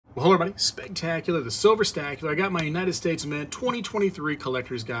Well, hello everybody, Spectacular, the Silver Stacular. I got my United States Mint 2023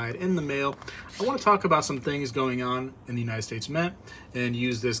 Collector's Guide in the mail. I want to talk about some things going on in the United States Mint and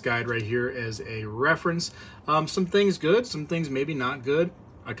use this guide right here as a reference. Some things good, some things maybe not good.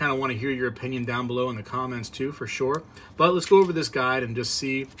 I kind of want to hear your opinion down below in the comments too, for sure. But let's go over this guide and just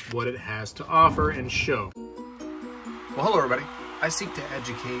see what it has to offer and show. Well, hello everybody. I seek to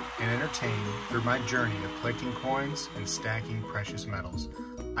educate and entertain through my journey of collecting coins and stacking precious metals.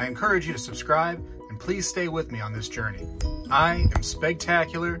 I encourage you to subscribe and please stay with me on this journey. I am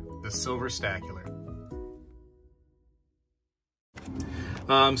Spegtacular, the Silver Stacular.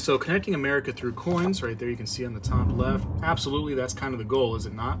 So connecting America through coins, right there you can see on the top left. Absolutely, that's kind of the goal, is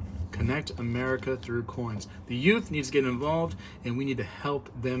it not? Connect America through coins. The youth needs to get involved and we need to help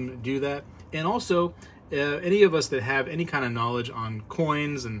them do that. And also, any of us that have any kind of knowledge on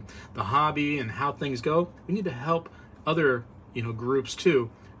coins and the hobby and how things go, we need to help other groups too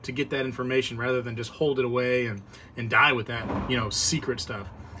to get that information rather than just hold it away and die with that secret stuff.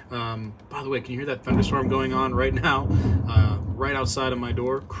 By the way, can you hear that thunderstorm going on right now right outside of my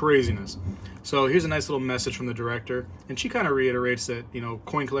door? Craziness. So here's a nice little message from the director, and she kind of reiterates that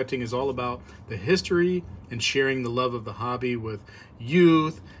coin collecting is all about the history and sharing the love of the hobby with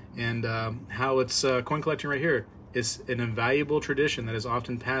youth, and how it's coin collecting right here. It's an invaluable tradition that is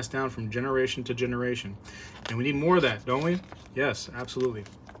often passed down from generation to generation. And we need more of that, don't we? Yes, absolutely.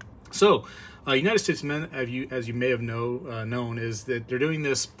 So, United States Mint, as you may have known, is that they're doing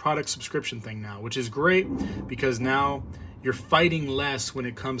this product subscription thing now, which is great because now you're fighting less when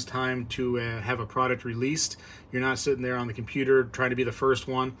it comes time to have a product released. You're not sitting there on the computer trying to be the first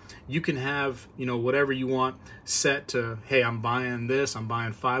one. You can have, whatever you want set to, hey, I'm buying this, I'm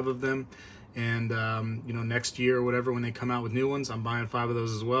buying 5 of them. And, next year or whatever, when they come out with new ones, I'm buying 5 of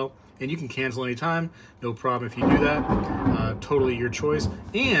those as well. And you can cancel anytime, no problem if you do that. Totally your choice.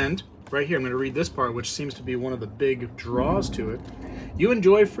 And right here, I'm going to read this part, which seems to be one of the big draws to it. You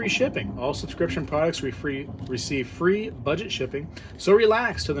enjoy free shipping. All subscription products receive free budget shipping. So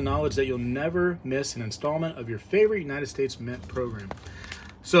relax to the knowledge that you'll never miss an installment of your favorite United States Mint program.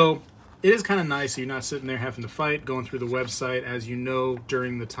 So it is kind of nice that you're not sitting there having to fight, going through the website. As you know,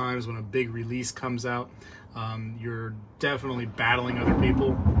 during the times when a big release comes out, you're definitely battling other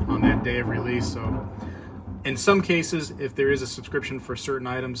people on that day of release. So in some cases, if there is a subscription for certain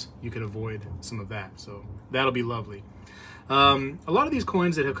items, you could avoid some of that. So that'll be lovely. A lot of these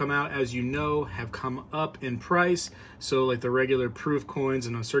coins that have come out, as you know, have come up in price. So like the regular proof coins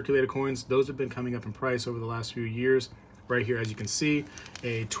and uncirculated coins, those have been coming up in price over the last few years. Right here, as you can see,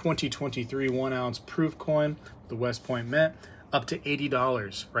 a 2023 1-ounce proof coin, the West Point Mint, up to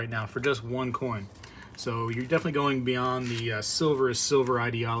 $80 right now for just one coin. So you're definitely going beyond the silver is silver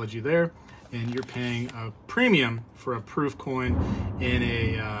ideology there, and you're paying a premium for a proof coin in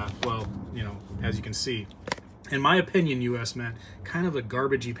a, as you can see, in my opinion, US Mint, kind of a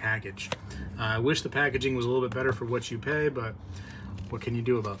garbagey package. I wish the packaging was a little bit better for what you pay, but what can you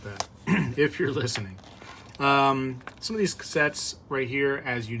do about that if you're listening? Some of these sets right here,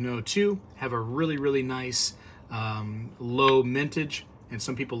 as you know too, have a really, really nice low mintage, and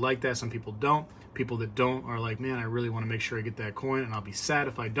some people like that, some people don't. People that don't are like, man, I really want to make sure I get that coin, and I'll be sad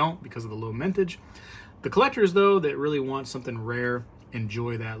if I don't because of the low mintage. The collectors, though, that really want something rare,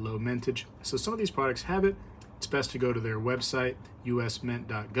 enjoy that low mintage. So some of these products have it. It's best to go to their website,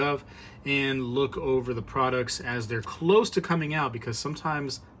 usmint.gov, and look over the products as they're close to coming out, because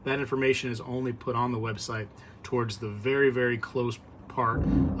sometimes that information is only put on the website towards the very, very close part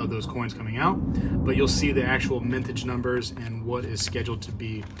of those coins coming out. But you'll see the actual mintage numbers and what is scheduled to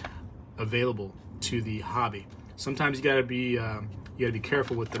be available to the hobby. Sometimes you gotta be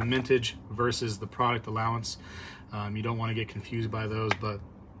careful with the mintage versus the product allowance. You don't want to get confused by those, but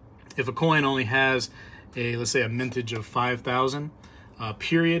if a coin only has let's say a mintage of 5,000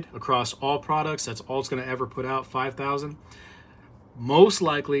 period across all products, that's all it's going to ever put out, 5,000, most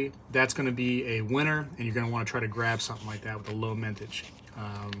likely that's going to be a winner, and you're going to want to try to grab something like that with a low mintage.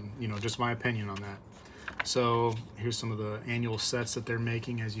 Just my opinion on that. So here's some of the annual sets that they're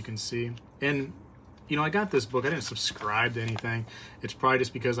making, as you can see. And I got this book. I didn't subscribe to anything. It's probably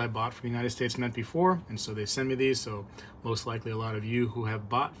just because I bought from the United States Mint before, and so they send me these. So most likely a lot of you who have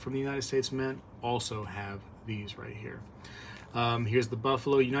bought from the United States Mint also have these right here. Here's the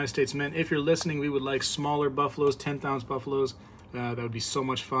Buffalo United States Mint. If you're listening, we would like smaller buffaloes, 10th-ounce buffaloes. That would be so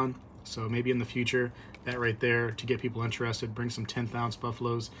much fun. So maybe in the future, that right there, to get people interested, bring some 10th-ounce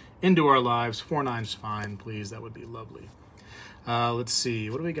buffaloes into our lives. 4.9's fine, please. That would be lovely. Let's see.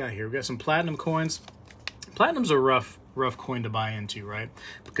 What do we got here? We got some platinum coins. Platinum's a rough coin to buy into, right?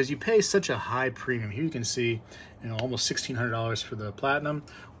 Because you pay such a high premium. Here you can see, you know, almost $1,600 for the platinum,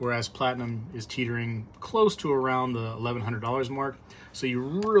 whereas platinum is teetering close to around the $1,100 mark. So you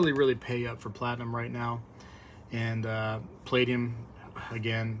really pay up for platinum right now. And palladium,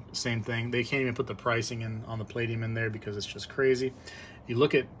 again, same thing. They can't even put the pricing in on the palladium in there because it's just crazy. You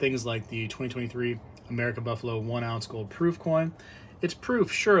look at things like the 2023 American Buffalo 1 ounce gold proof coin. It's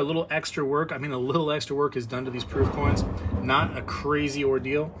proof, sure, a little extra work. I mean, a little extra work is done to these proof coins. Not a crazy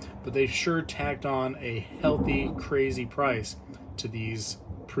ordeal, but they've sure tacked on a healthy, crazy price to these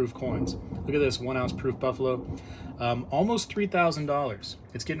proof coins. Look at this 1 ounce proof Buffalo, almost $3,000.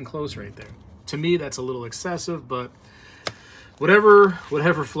 It's getting close right there. To me, that's a little excessive, but whatever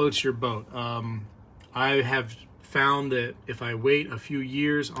floats your boat. I have found that if I wait a few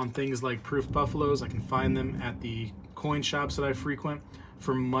years on things like proof Buffaloes, I can find them at the coin shops that I frequent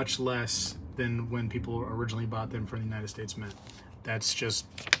for much less than when people originally bought them from the United States Mint. That's just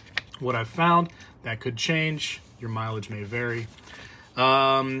what I've found. That could change. Your mileage may vary.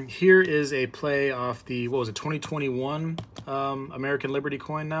 Here is a play off the, what was it, 2021 American Liberty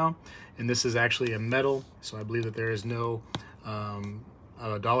coin now. And this is actually a metal, so I believe that there is no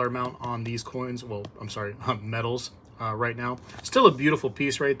dollar amount on these coins. Well, I'm sorry, metals right now. Still a beautiful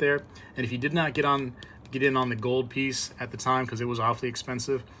piece right there. And if you did not get in on the gold piece at the time because it was awfully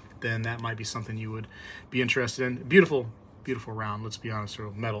expensive, then that might be something you would be interested in. Beautiful round, let's be honest,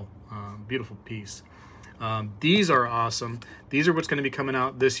 or metal, beautiful piece. These are awesome. These are what's going to be coming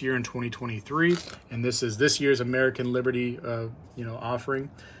out this year in 2023, and this is this year's American Liberty offering,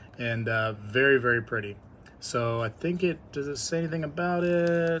 and very pretty. So I think does it say anything about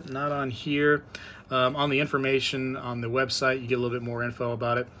it? Not on here. On the information on the website, you get a little bit more info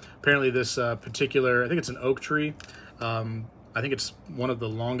about it. Apparently this particular, I think it's an oak tree. I think it's one of the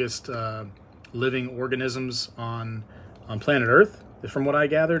longest living organisms on planet Earth, from what I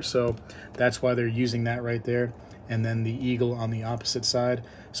gathered. So that's why they're using that right there. And then the eagle on the opposite side.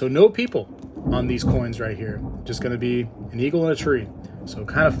 So no people on these coins right here. Just going to be an eagle and a tree. So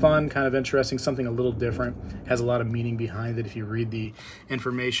kind of fun, kind of interesting, something a little different. Has a lot of meaning behind it if you read the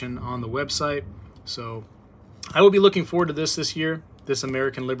information on the website. So I will be looking forward to this year, this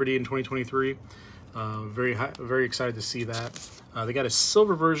American Liberty in 2023. Very excited to see that. They got a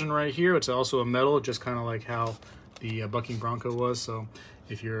silver version right here. It's also a metal, just kind of like how the Bucking Bronco was. So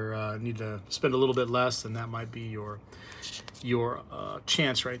if you need to spend a little bit less, then that might be your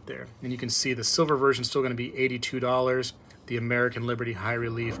chance right there. And you can see the silver version is still going to be $82. The American Liberty High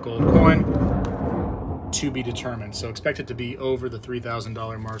Relief Gold Coin to be determined. So expect it to be over the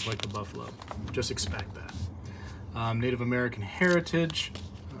 $3,000 mark like the Buffalo. Just expect that. Native American Heritage,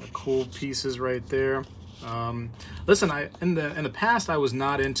 cool pieces right there. Listen, in the past I was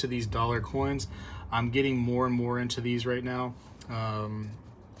not into these dollar coins. I'm getting more and more into these right now. A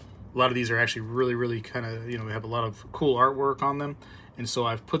lot of these are actually really kind of, they have a lot of cool artwork on them. And so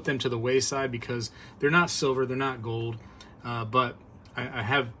I've put them to the wayside because they're not silver, they're not gold. But I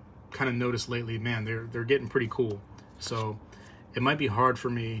have kind of noticed lately, man, they're getting pretty cool. So it might be hard for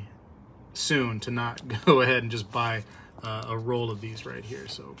me soon to not go ahead and just buy a roll of these right here.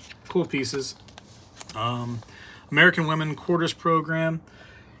 So cool pieces. American Women Quarters Program.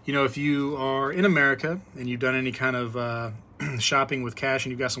 If you are in America and you've done any kind of shopping with cash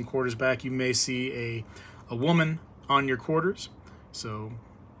and you've got some quarters back, you may see a woman on your quarters. So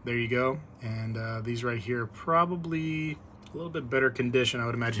there you go. And these right here are probably a little bit better condition, I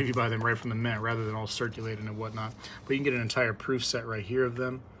would imagine, if you buy them right from the mint rather than all circulated and whatnot. But you can get an entire proof set right here of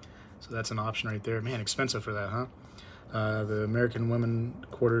them. So that's an option right there. Man, expensive for that, huh? The American Women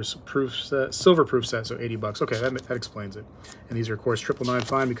Quarters proof set, silver proof set, so $80. Okay, that explains it. And these are, of course, 999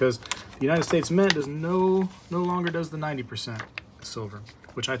 fine because the United States Mint no longer does the 90% silver,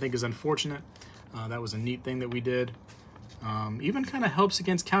 which I think is unfortunate. That was a neat thing that we did. Even kind of helps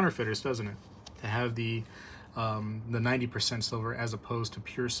against counterfeiters, doesn't it? To have the 90% silver as opposed to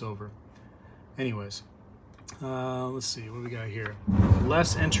pure silver. Anyways, let's see what we got here.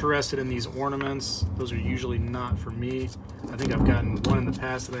 Less interested in these ornaments. Those are usually not for me. I think I've gotten one in the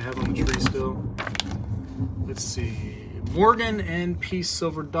past that I have on the tree still. Let's see, Morgan and Peace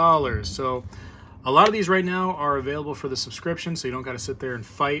silver dollars. So a lot of these right now are available for the subscription, so you don't got to sit there and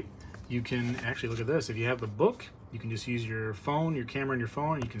fight. You can actually look at this. If you have the book, you can just use your phone, your camera on your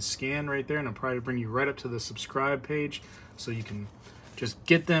phone, and you can scan right there, and it'll probably bring you right up to the subscribe page, so you can just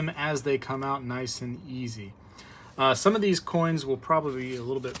get them as they come out, nice and easy. Some of these coins will probably be a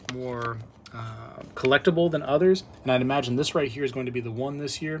little bit more collectible than others, and I'd imagine this right here is going to be the one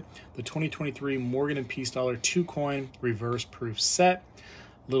this year, the 2023 Morgan and Peace Dollar 2-coin reverse proof set.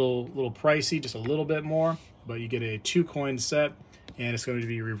 Little pricey, just a little bit more, but you get a 2-coin set, and it's going to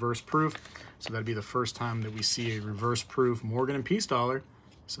be reverse proof. So that'd be the first time that we see a reverse proof Morgan and Peace dollar.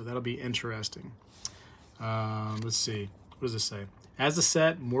 So that'll be interesting. Let's see. What does this say? As a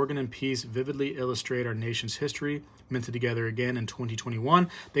set, Morgan and Peace vividly illustrate our nation's history, minted together again in 2021.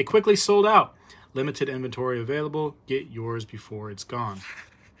 They quickly sold out. Limited inventory available. Get yours before it's gone.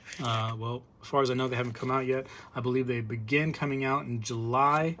 Well, as far as I know, they haven't come out yet. I believe they begin coming out in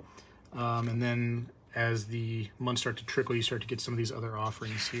July. And then as the months start to trickle, you start to get some of these other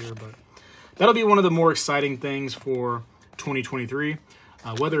offerings here. But that'll be one of the more exciting things for 2023.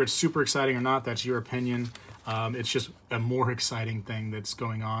 Whether it's super exciting or not, that's your opinion. It's just a more exciting thing that's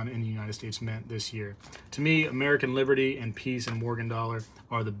going on in the United States Mint this year. To me, American Liberty and Peace and Morgan Dollar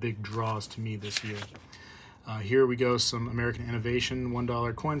are the big draws to me this year. Here we go, some American Innovation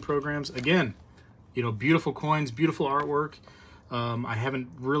 $1 coin programs. Again, you know, beautiful coins, beautiful artwork. I haven't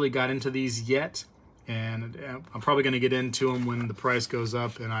really got into these yet, and I'm probably going to get into them when the price goes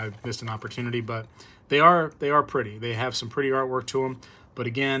up and I've missed an opportunity, but they are pretty. They have some pretty artwork to them, but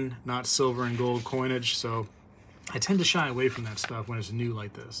again, not silver and gold coinage, so I tend to shy away from that stuff when it's new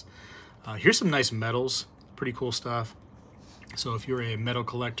like this. Here's some nice metals, pretty cool stuff. So if you're a metal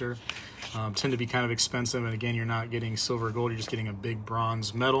collector, tend to be kind of expensive, and again, you're not getting silver or gold, you're just getting a big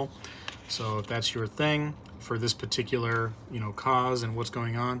bronze metal. So if that's your thing for this particular, you know, cause and what's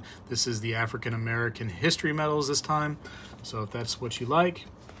going on, this is the African American history medals this time. So if that's what you like,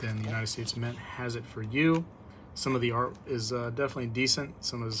 then the United States Mint has it for you. Some of the art is definitely decent,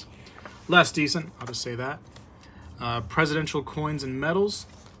 some is less decent, I'll just say that. Presidential coins and medals.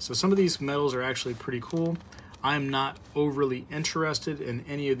 So some of these medals are actually pretty cool. I'm not overly interested in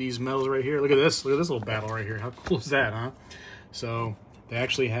any of these medals right here. Look at this little battle right here. How cool is that, huh? So they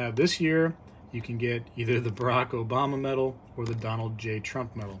actually have this year, you can get either the Barack Obama medal or the Donald J.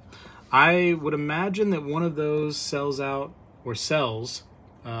 Trump medal. I would imagine that one of those sells a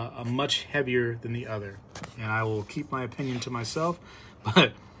much heavier than the other. And I will keep my opinion to myself,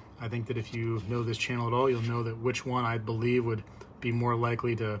 but I think that if you know this channel at all, you'll know that which one I believe would be more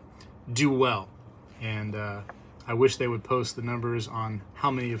likely to do well. And I wish they would post the numbers on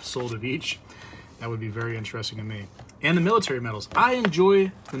how many have sold of each. That would be very interesting to me. And the military medals. I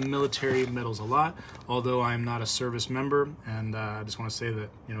enjoy the military medals a lot, although I'm not a service member. And I just want to say that,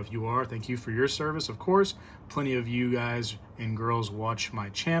 you know, if you are, thank you for your service, of course. Plenty of you guys and girls watch my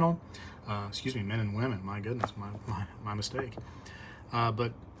channel. Excuse me, men and women. My goodness, my mistake.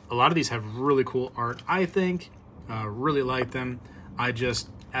 But a lot of these have really cool art, I think. Really like them. I just,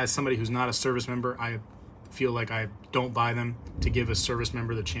 as somebody who's not a service member, I feel like I don't buy them to give a service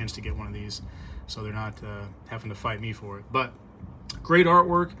member the chance to get one of these, so they're not having to fight me for it. But great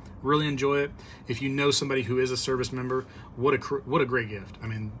artwork, really enjoy it. If you know somebody who is a service member, what a great gift. I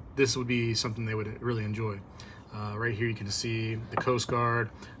mean, this would be something they would really enjoy. Right here you can see the Coast Guard,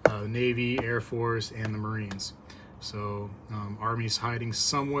 Navy, Air Force, and the Marines. So Army's hiding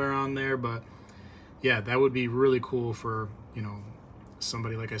somewhere on there, but yeah, that would be really cool for, you know,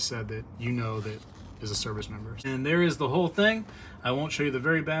 somebody, like I said, that you know that is a service member. And there is the whole thing. I won't show you the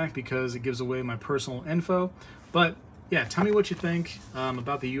very back because it gives away my personal info, but yeah, tell me what you think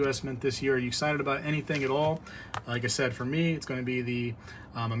about the US Mint this year. Are you excited about anything at all? Like I said, for me, it's going to be the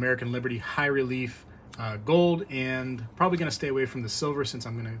American Liberty High Relief gold, and probably going to stay away from the silver since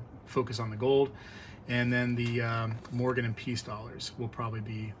I'm going to focus on the gold. And then the Morgan and Peace dollars will probably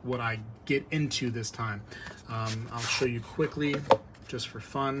be what I get into this time. I'll show you quickly, just for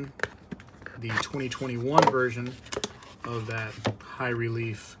fun, the 2021 version of that high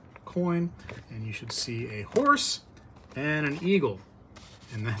relief coin. And you should see a horse and an eagle.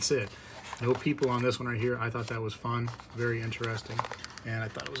 And that's it. No people on this one right here. I thought that was fun. Very interesting. And I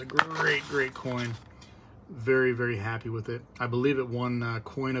thought it was a great, great coin. Very, very happy with it. I believe it won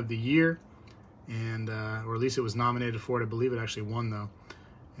Coin of the Year. And or at least it was nominated for it. I believe it actually won though,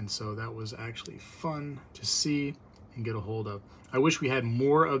 and so that was actually fun to see and get a hold of. I wish we had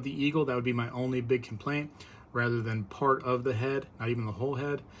more of the eagle. That would be my only big complaint, rather than part of the head, not even the whole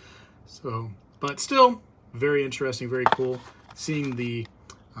head. So, but still very interesting, very cool. Seeing the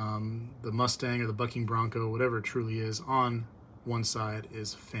Mustang or the bucking bronco, whatever it truly is, on one side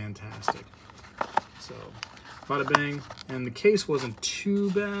is fantastic. So bada bang. And the case wasn't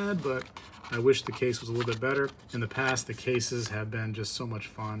too bad, but I wish the case was a little bit better. In the past, the cases have been just so much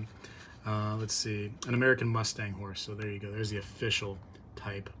fun. Let's see, an American Mustang horse. So there you go. There's the official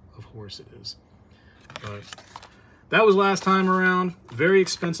type of horse it is. But that was last time around. Very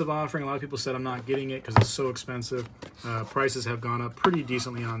expensive offering. A lot of people said I'm not getting it because it's so expensive. Prices have gone up pretty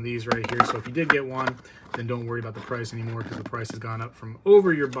decently on these right here. So if you did get one, then don't worry about the price anymore because the price has gone up from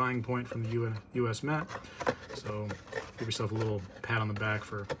over your buying point from the US Met. So give yourself a little pat on the back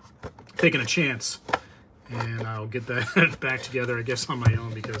for taking a chance. And I'll get that back together, I guess, on my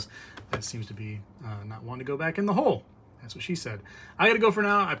own because that seems to be not wanting to go back in the hole. That's what she said. I gotta go for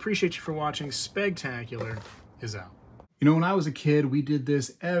now. I appreciate you for watching. Spegtacular is out. You know, when I was a kid, we did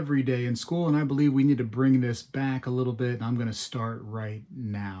this every day in school, and I believe we need to bring this back a little bit, and I'm going to start right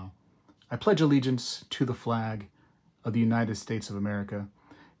now. I pledge allegiance to the flag of the United States of America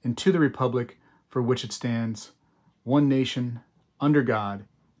and to the republic for which it stands, one nation, under God,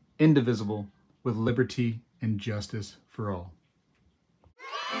 indivisible, with liberty and justice for all.